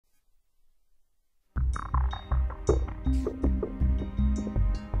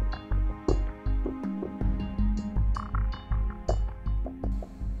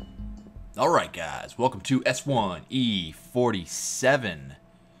Alright guys, welcome to S1E47.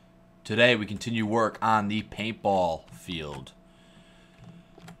 Today we continue work on the paintball field.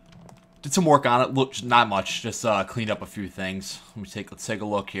 Did some work on it, look, not much, just cleaned up a few things. Let's take a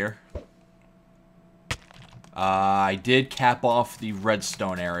look here. I did cap off the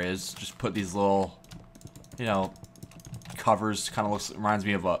redstone areas, just put these little, you know, covers, reminds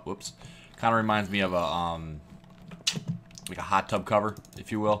me of a like a hot tub cover,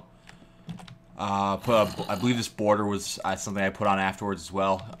 if you will. I believe this border was something I put on afterwards as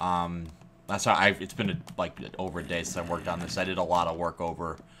well. That's how it's been like over a day since I worked on this. I did a lot of work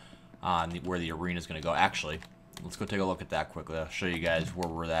over on where the arena is going to go. Actually, let's go take a look at that quickly. I'll show you guys where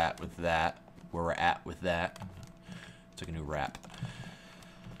we're at with that. Took a new wrap.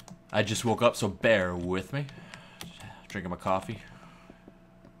 I just woke up, so bear with me. Drinking my coffee.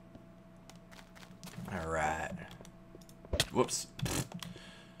 All right. Whoops.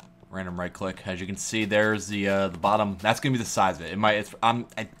 Random right click. As you can see, there's the bottom. That's gonna be the size of it.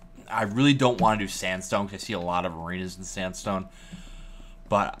 I really don't want to do sandstone because I see a lot of arenas in sandstone,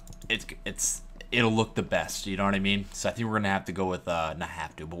 but it'll look the best. You know what I mean? So I think we're gonna have to go with not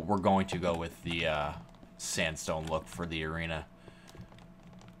have to, but we're going to go with the sandstone look for the arena.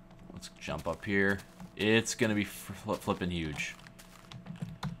 Let's jump up here. It's gonna be flipping huge.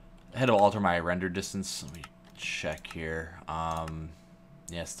 I had to alter my render distance. Let me check here.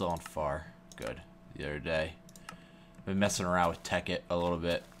 Yeah, still on far. Good. The other day. Been messing around with Tekkit a little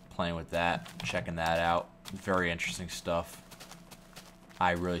bit. Playing with that. Checking that out. Very interesting stuff.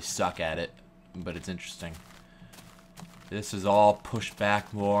 I really suck at it. But it's interesting. This is all pushed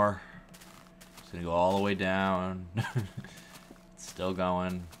back more. It's going to go all the way down. It's still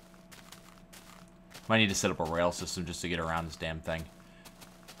going. Might need to set up a rail system just to get around this damn thing.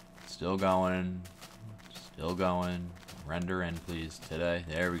 Still going. Still going. Render in, please, today.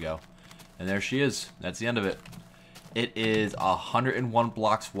 There we go. And there she is. That's the end of it. It is 101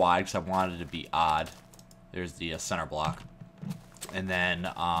 blocks wide because I wanted it to be odd. There's the center block. And then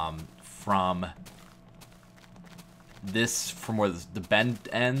from where the bend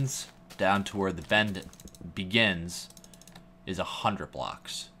ends down to where the bend begins is 100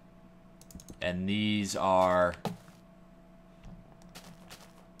 blocks. And these are...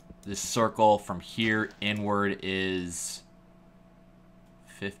 This circle from here inward is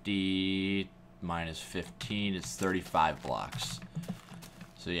 50 minus 15 is 35 blocks.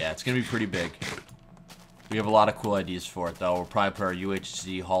 So yeah, it's going to be pretty big. We have a lot of cool ideas for it, though. We'll probably put our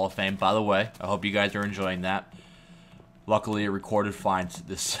UHC Hall of Fame. By the way, I hope you guys are enjoying that. Luckily, it recorded fine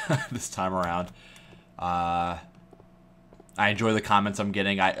this this time around. I enjoy the comments I'm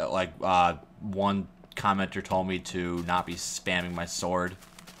getting. One commenter told me to not be spamming my sword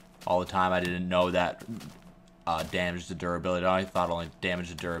all the time. I didn't know that damaged the durability. I thought only damaged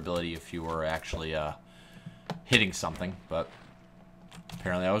the durability if you were actually hitting something, but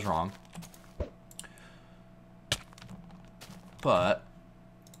apparently I was wrong. But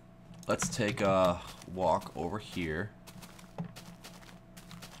let's take a walk over here.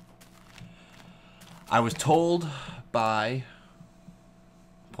 I was told by...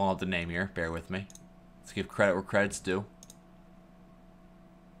 Pulling out the name here, bear with me. Let's give credit where credit's due.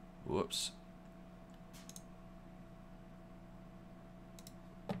 Whoops.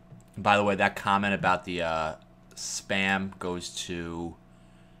 By the way, that comment about the spam goes to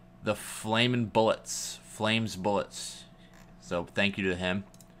the Flames Bullets. So thank you to him.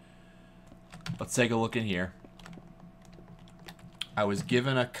 Let's take a look in here. I was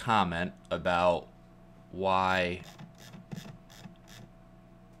given a comment about why...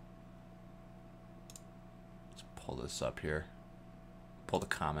 Let's pull this up here. Pull the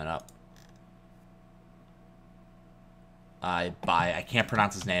comment up. I can't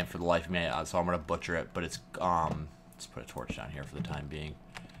pronounce his name for the life of me, so I'm gonna butcher it. But it's let's put a torch down here for the time being.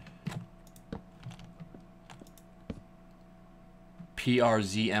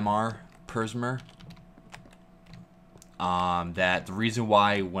 PRZMR Persmer. That the reason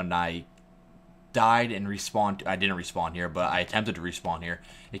why when I died and respawned, I didn't respawn here, but I attempted to respawn here.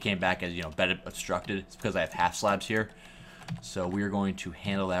 It came back as, you know, bed obstructed. It's because I have half slabs here. So we are going to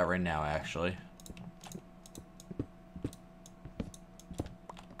handle that right now, actually.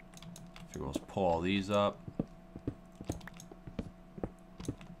 Figure we'll pull all these up.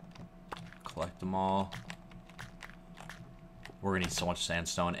 Collect them all. We're gonna need so much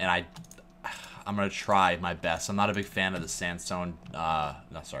sandstone, and I'm gonna try my best. I'm not a big fan of the sandstone, the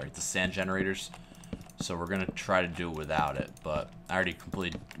sand generators. So we're going to try to do it without it. But I already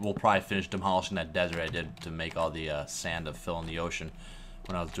completed... We'll probably finish demolishing that desert I did to make all the sand to fill in the ocean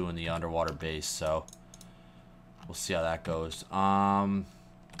when I was doing the underwater base. So we'll see how that goes.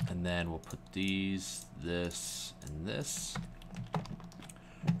 And then we'll put these, this, and this.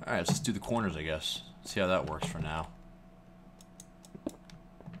 Alright, let's just do the corners, I guess. See how that works for now.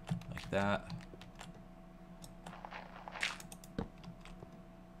 Like that.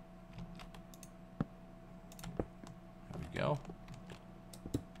 There we go.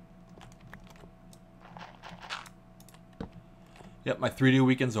 Yep, my 3-day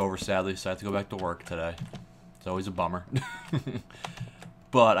weekend's over, sadly, so I have to go back to work today. It's always a bummer.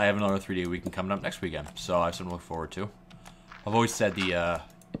 But I have another 3-day weekend coming up next weekend, so I have something to look forward to. I've always said the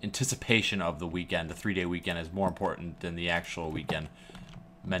anticipation of the weekend, the 3-day weekend, is more important than the actual weekend,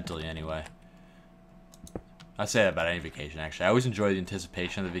 mentally anyway. I say that about any vacation, actually. I always enjoy the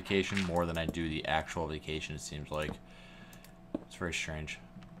anticipation of the vacation more than I do the actual vacation, it seems like. It's very strange.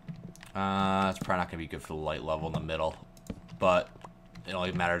 It's probably not going to be good for the light level in the middle, but it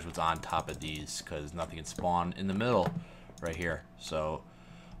only matters what's on top of these, because nothing can spawn in the middle right here. So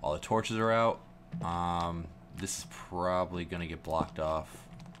all the torches are out. This is probably going to get blocked off.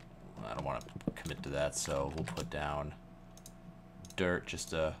 I don't want to commit to that, so we'll put down dirt just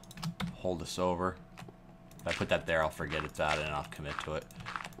to hold this over. If I put that there, I'll forget about it and I'll commit to it.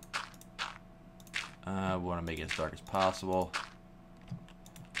 We want to make it as dark as possible.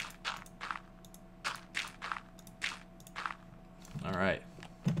 Alright.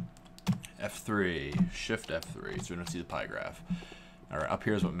 F3. Shift F3 so we don't see the pie graph. Alright, up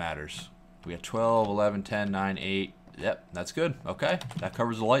here is what matters. We got 12, 11, 10, 9, 8. Yep, that's good. Okay, that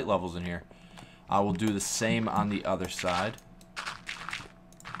covers the light levels in here. I will do the same on the other side.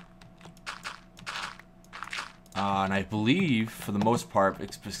 And I believe, for the most part,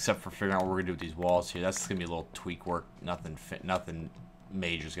 except for figuring out what we're going to do with these walls here, that's going to be a little tweak work. Nothing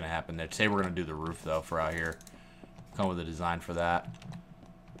major is going to happen there. Today we're going to do the roof, though, for out here. Come with a design for that.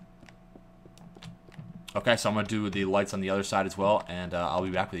 Okay, so I'm going to do the lights on the other side as well, and I'll be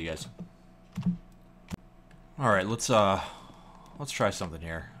back with you guys. Alright, let's try something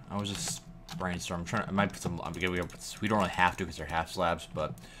here. I was just brainstorming. I might put some... we don't really have to because they're half slabs,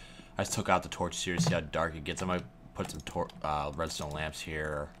 but I just took out the torches here to see how dark it gets. I might put some redstone lamps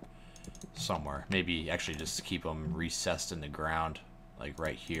here somewhere. Maybe actually just keep them recessed in the ground, like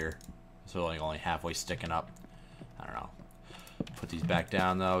right here. So they're only halfway sticking up. I don't know. Put these back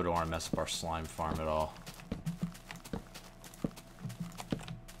down, though. Don't want to mess up our slime farm at all.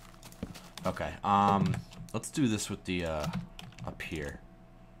 Okay, let's do this with the, up here.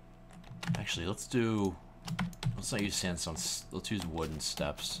 Actually, let's not use sandstone, let's use wooden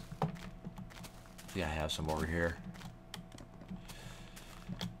steps. I think I have some over here.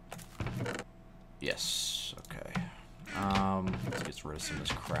 Yes, okay. Let's get rid of some of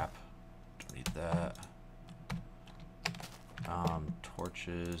this crap. Don't need that.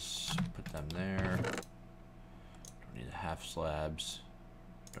 Torches, put them there. Don't need the half slabs.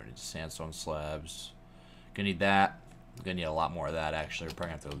 Don't need the sandstone slabs. Gonna need that. Gonna need a lot more of that, actually. We're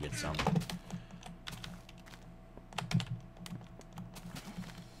probably gonna have to go get some.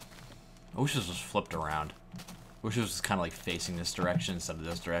 I wish this was flipped around. I wish it was kind of like facing this direction instead of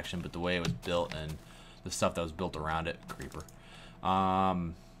this direction, but the way it was built and the stuff that was built around it, creeper,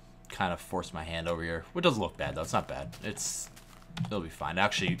 kind of forced my hand over here. Which doesn't look bad, though. It's not bad. It'll be fine.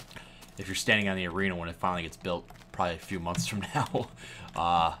 Actually, if you're standing on the arena when it finally gets built, probably a few months from now,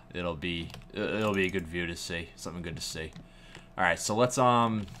 it'll be a good view to see. Something good to see. All right, so let's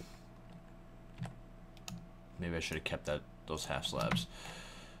maybe I should have kept those half slabs.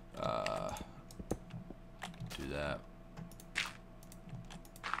 Do that.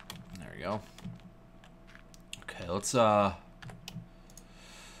 There we go. Okay, let's not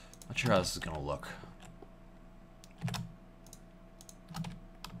sure how this is gonna look.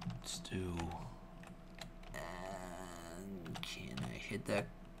 Let's do. Can I hit that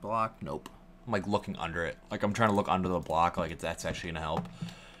block? Nope. I'm like looking under it. Like I'm trying to look under the block. Like that's actually gonna help.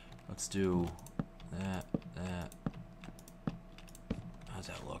 Let's do that. How's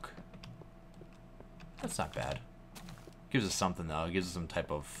that look? That's not bad. Gives us something though. It gives us some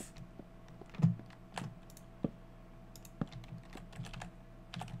type of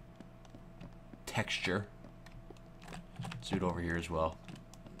texture. Let's do it over here as well.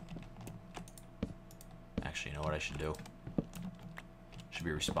 Actually, you know what I should do? Should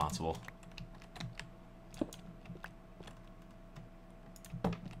be responsible.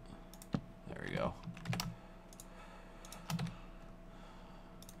 There we go.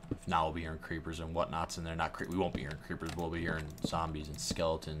 If now we'll be hearing creepers and whatnots, and they're not we won't be hearing creepers. We'll be hearing zombies and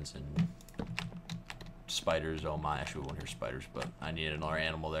skeletons and spiders. Oh my, actually we won't hear spiders, but I needed another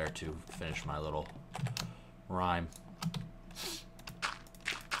animal there to finish my little rhyme.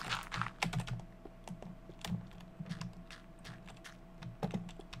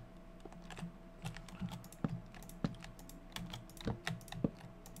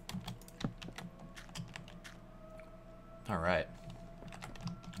 All right,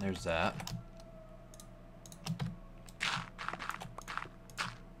 there's that.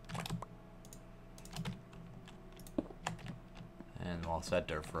 And lost that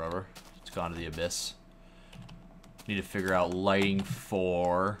dirt forever. It's gone to the abyss. Need to figure out lighting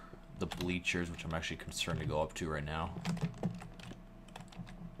for the bleachers, which I'm actually concerned to go up to right now.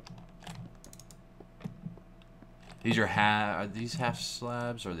 These are these half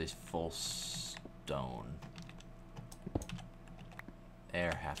slabs or are these full stone?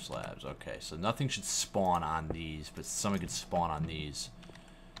 They're half slabs. Okay, so nothing should spawn on these, but something could spawn on these.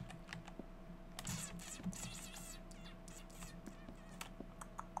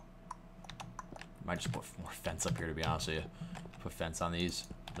 Might just put more fence up here, to be honest with you. Put fence on these.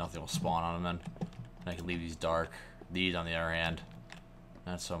 Nothing will spawn on them then. And I can leave these dark. These, on the other hand,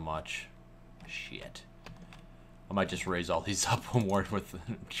 not so much. Shit. I might just raise all these up more with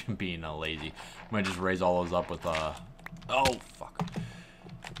being lazy. I might just raise all those up with, oh, fuck.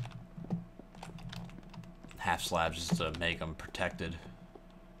 Half slabs just to make them protected.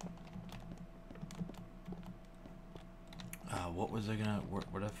 What was I gonna...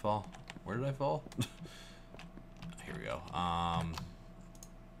 Where did I fall? Where did I fall? Here we go.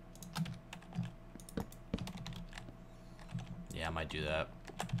 Yeah, I might do that.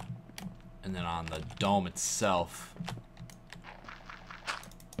 And then on the dome itself,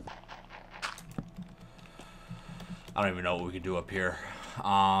 I don't even know what we could do up here.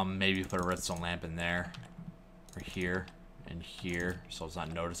 Maybe put a redstone lamp in there, or here, and here, so it's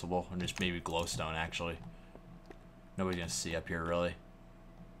not noticeable. And just maybe glowstone, actually. Nobody's gonna see up here, really.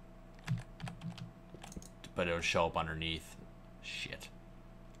 But it'll show up underneath. Shit.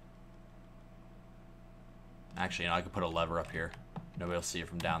 Actually, you know, I could put a lever up here. Nobody will see it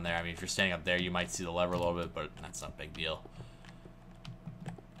from down there. I mean, if you're standing up there, you might see the lever a little bit, but that's not a big deal.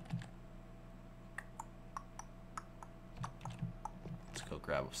 Let's go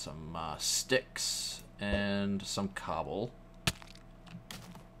grab some sticks and some cobble.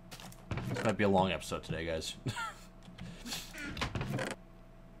 This might be a long episode today, guys.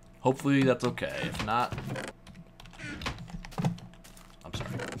 Hopefully that's okay. If not, I'm sorry.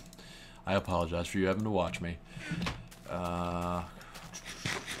 I apologize for you having to watch me. Power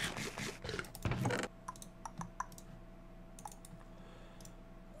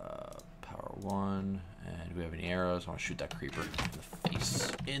 1. And do we have any arrows? I want to shoot that creeper in the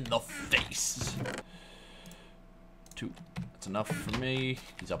face. In the face! 2. That's enough for me.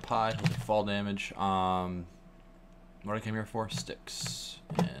 He's up high. He'll take fall damage. What I came here for? Sticks.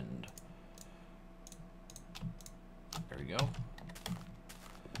 And there we go.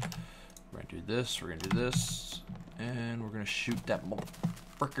 We're gonna do this. We're gonna do this. And we're gonna shoot that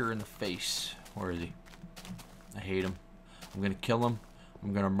motherfucker in the face. Where is he? I hate him. I'm gonna kill him.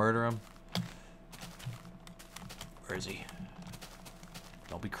 I'm gonna murder him. Where is he?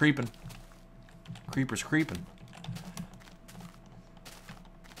 Don't be creeping. Creeper's creeping.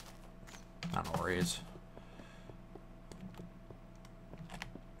 I don't know where he is.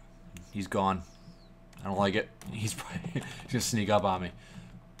 He's gone. I don't like it. He's probably he's gonna sneak up on me.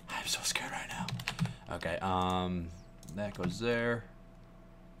 I'm so scared right now. Okay, that goes there.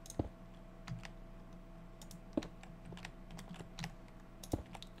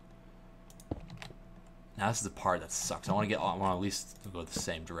 Now this is the part that sucks. I want to at least go the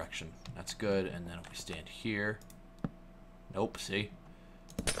same direction. That's good. And then if we stand here, nope. See?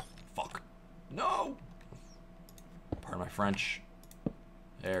 Fuck. No. Pardon my French.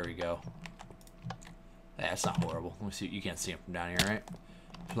 There we go. Yeah, that's not horrible. Let me see. You can't see him from down here, right?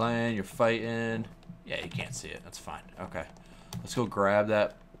 Playing, you're fighting. Yeah, you can't see it. That's fine. Okay. Let's go grab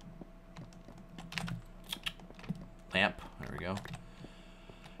that lamp. There we go.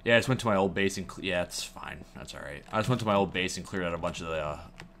 Yeah, I just went to my old base and... Yeah, it's fine. That's alright. I just went to my old base and cleared out a bunch of the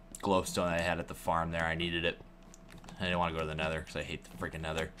glowstone I had at the farm there. I needed it. I didn't want to go to the nether because I hate the freaking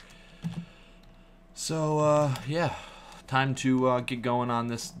nether. So, yeah. Time to get going on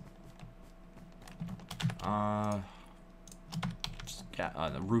this the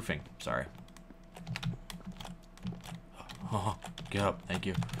roofing. Sorry. Oh, get up. Thank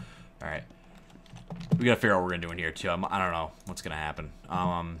you. All right. We gotta figure out what we're gonna do in here too. I don't know what's gonna happen.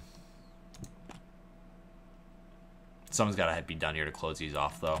 Something's gotta be done here to close these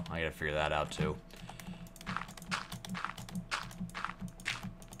off, though. I gotta figure that out too.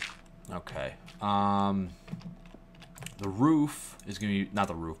 Okay. The roof is going to be, not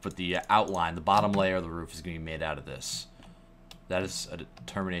the roof, but the outline, the bottom layer of the roof is going to be made out of this. That is a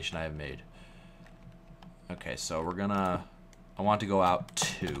determination I have made. Okay, so we're gonna, I want to go out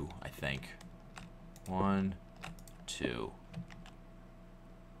 2, I think. 1, 2.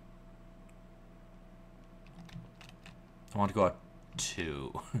 I want to go out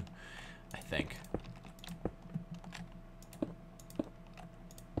 2, I think.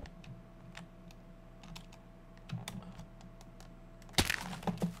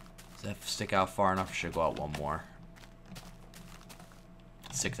 Does that stick out far enough, or should I go out 1 more?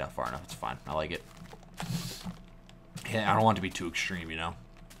 It sticks out far enough, it's fine. I like it. Yeah, I don't want it to be too extreme, you know?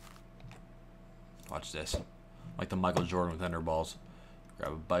 Watch this. Like the Michael Jordan with Thunderballs.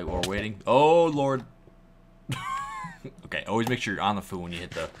 Grab a bite while we're waiting. Oh, Lord. Okay, always make sure you're on the food when you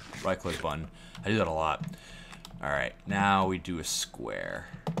hit the right-click button. I do that a lot. Alright, now we do a square.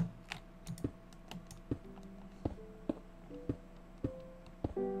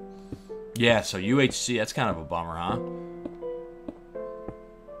 Yeah, so UHC, that's kind of a bummer, huh?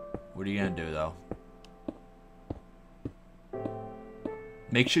 What are you going to do, though?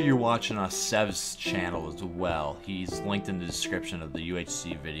 Make sure you're watching Sev's channel as well. He's linked in the description of the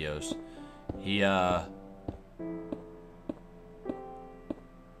UHC videos.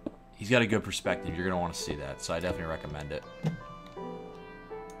 He's got a good perspective. You're going to want to see that, so I definitely recommend it.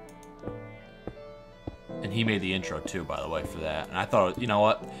 And he made the intro too, by the way, for that. And I thought, you know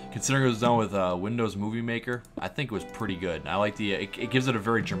what? Considering it was done with Windows Movie Maker, I think it was pretty good. And I like the, it gives it a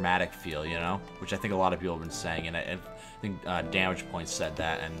very dramatic feel, you know? Which I think a lot of people have been saying. And I think Damage Point said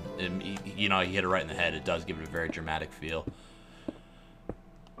that. And you know, he hit it right in the head. It does give it a very dramatic feel.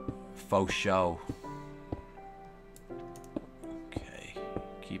 Faux show. Okay.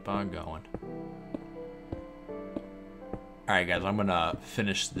 Keep on going. Alright, guys. I'm going to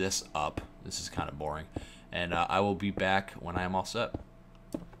finish this up. This is kind of boring. And I will be back when I am all set.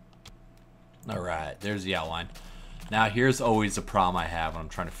 Alright, there's the outline. Now, here's always the problem I have when I'm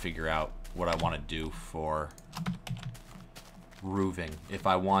trying to figure out what I want to do for roofing. If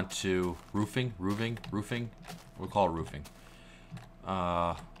I want to... Roofing? We'll call it roofing.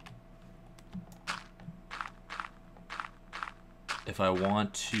 If I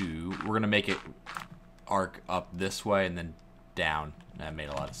want to... We're going to make it arc up this way and then down. That made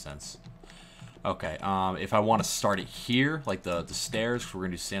a lot of sense. Okay, if I want to start it here, like the stairs, we're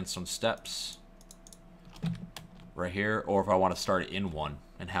going to do sandstone steps right here, or if I want to start it in one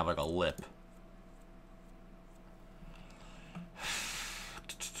and have like a lip.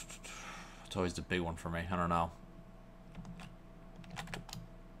 It's always the big one for me. I don't know.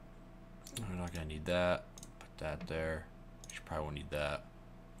 I'm not going to need that. Put that there. You probably won't need that.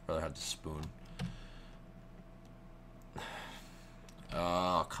 I'd rather have the spoon.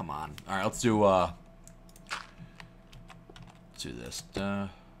 Oh, come on. Alright, let's do this. Oh.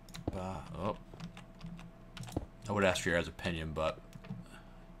 I would ask for your guys' opinion, but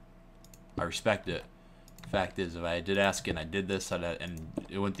I respect it. Fact is, if I did ask it and I did this and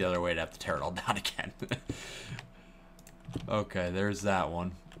it went the other way, I'd have to tear it all down again. Okay, there's that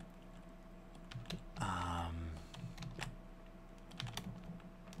one.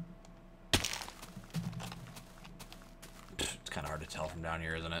 Kind of hard to tell from down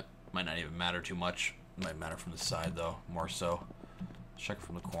here, isn't it? Might not even matter too much. Might matter from the side, though, more so. Check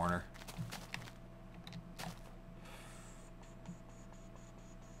from the corner.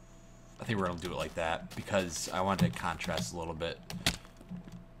 I think we're gonna do it like that because I want to contrast a little bit.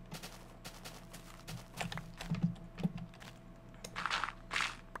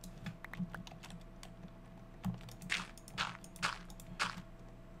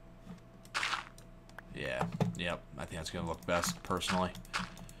 Yeah, yep, I think that's gonna look best, personally.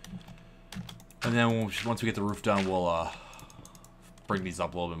 And then once we get the roof done, we'll bring these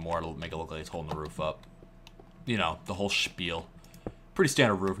up a little bit more. It'll make it look like it's holding the roof up. You know, the whole spiel. Pretty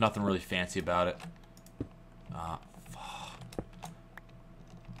standard roof, nothing really fancy about it. Yeah,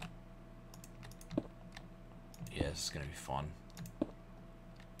 this is gonna be fun.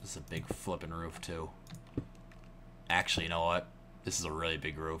 This is a big flipping roof, too. Actually, you know what? This is a really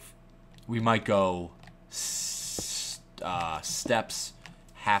big roof. We might go steps,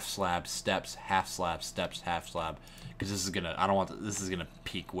 half slab, steps, half slab, steps, half slab, because this is gonna, I don't want this is gonna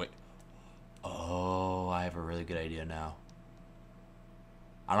peak oh, I have a really good idea now.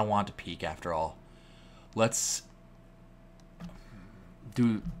 I don't want it to peak after all. Let's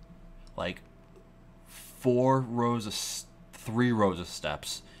do like 3 rows of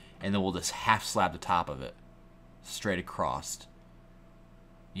steps, and then we'll just half slab the top of it straight across.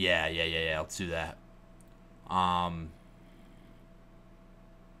 Yeah, let's do that.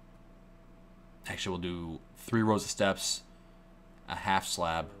 Actually, we'll do 3 rows of steps, a half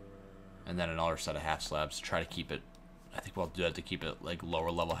slab, and then another set of half slabs to try to keep it. I think we'll do that to keep it like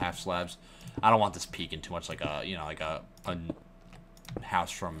lower level half slabs. I don't want this peaking too much like a, you know, like a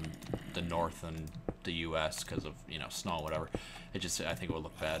house from the north and the U.S. because of, you know, snow or whatever. It just, I think it would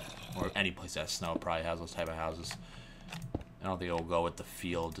look bad. Or any place that has snow probably has those type of houses. I don't think it will go with the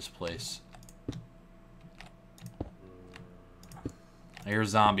feel of this place. I hear a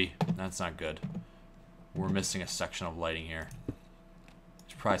zombie. That's not good. We're missing a section of lighting here.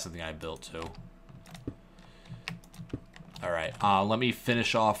 It's probably something I built too. Alright, let me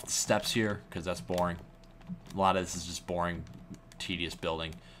finish off the steps here, because that's boring. A lot of this is just boring, tedious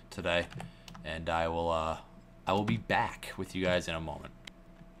building today. And I will be back with you guys in a moment.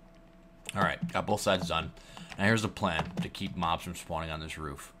 Alright, got both sides done. Now here's the plan to keep mobs from spawning on this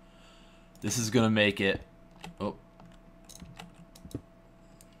roof. This is going to make it... Oh.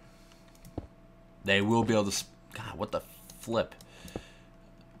 They will be able to... God, what the flip?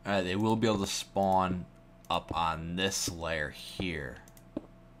 Alright, they will be able to spawn up on this layer here.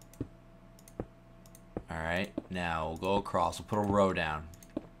 Alright, now we'll go across. We'll put a row down.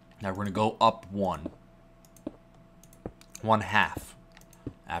 Now we're going to go up one half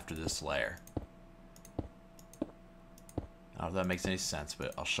after this layer. I don't know if that makes any sense,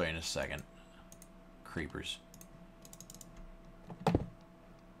 but I'll show you in a second. Creepers.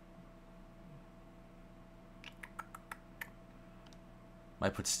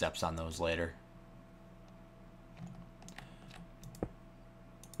 Might put steps on those later.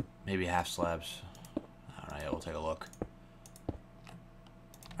 Maybe half slabs. I don't know, yeah, we'll take a look.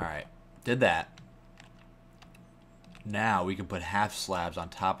 Alright, did that. Now we can put half slabs on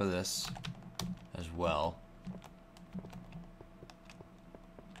top of this as well.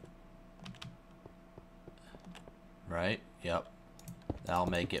 Right? Yep. That'll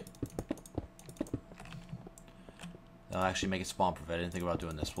make it... That'll actually make it spawn proof. I didn't think about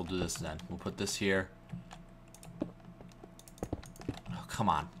doing this. We'll do this then. We'll put this here. Oh, come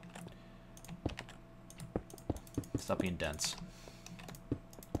on. Stop being dense.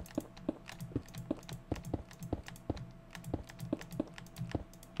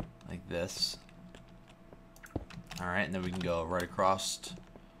 Like this. Alright, and then we can go right across.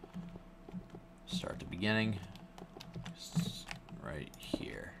 Start the beginning. Right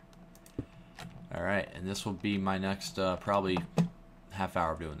here. Alright, and this will be my next probably half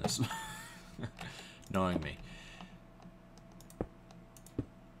hour of doing this. Knowing me.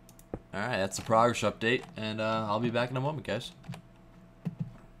 Alright, that's the progress update, and I'll be back in a moment, guys.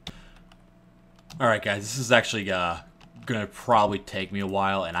 Alright, guys, this is actually gonna probably take me a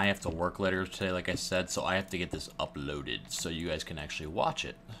while, and I have to work later today, like I said, so I have to get this uploaded so you guys can actually watch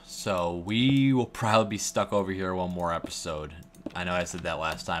it. So we will probably be stuck over here one more episode. I know I said that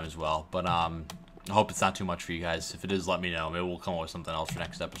last time as well, but I hope it's not too much for you guys. If it is, let me know. Maybe we'll come up with something else for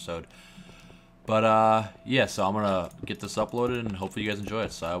next episode. But yeah, so I'm gonna get this uploaded and hopefully you guys enjoy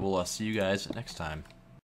it. So I will see you guys next time.